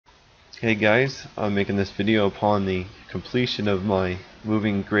Hey guys, I'm making this video upon the completion of my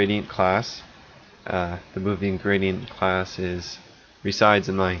moving gradient class. The moving gradient class resides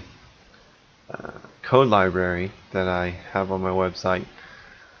in my code library that I have on my website.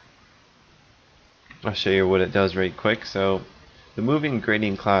 I'll show you what it does right quick. So the moving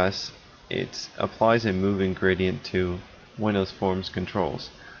gradient class, it applies a moving gradient to Windows Forms controls.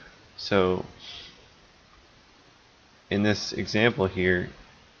 So in this example here,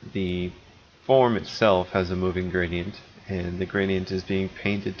 the form itself has a moving gradient, and the gradient is being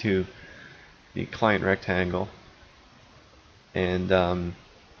painted to the client rectangle, and the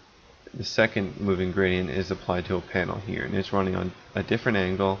second moving gradient is applied to a panel here, and it's running on a different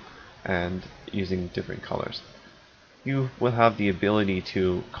angle and using different colors. You will have the ability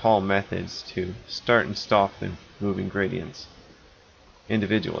to call methods to start and stop the moving gradients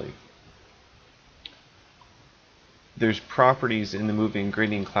individually. There's properties in the moving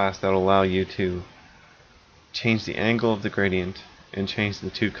gradient class that will allow you to change the angle of the gradient and change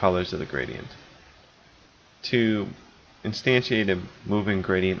the two colors of the gradient. To instantiate a moving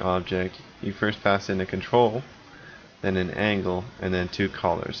gradient object, you first pass in a control, then an angle, and then two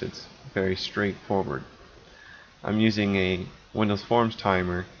colors. It's very straightforward. I'm using a Windows Forms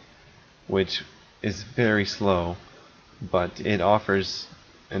timer, which is very slow, but it offers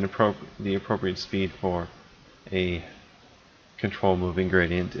the appropriate speed for a control moving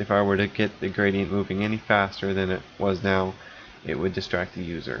gradient. If I were to get the gradient moving any faster than it was now, it would distract the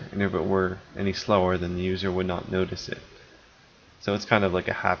user, and if it were any slower, then the user would not notice it. So it's kind of like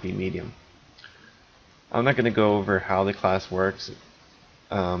a happy medium. I'm not going to go over how the class works,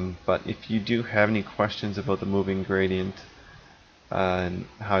 but if you do have any questions about the moving gradient and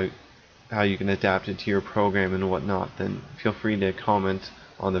how you can adapt it to your program and whatnot, then feel free to comment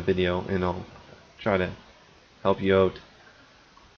on the video and I'll try to help you out.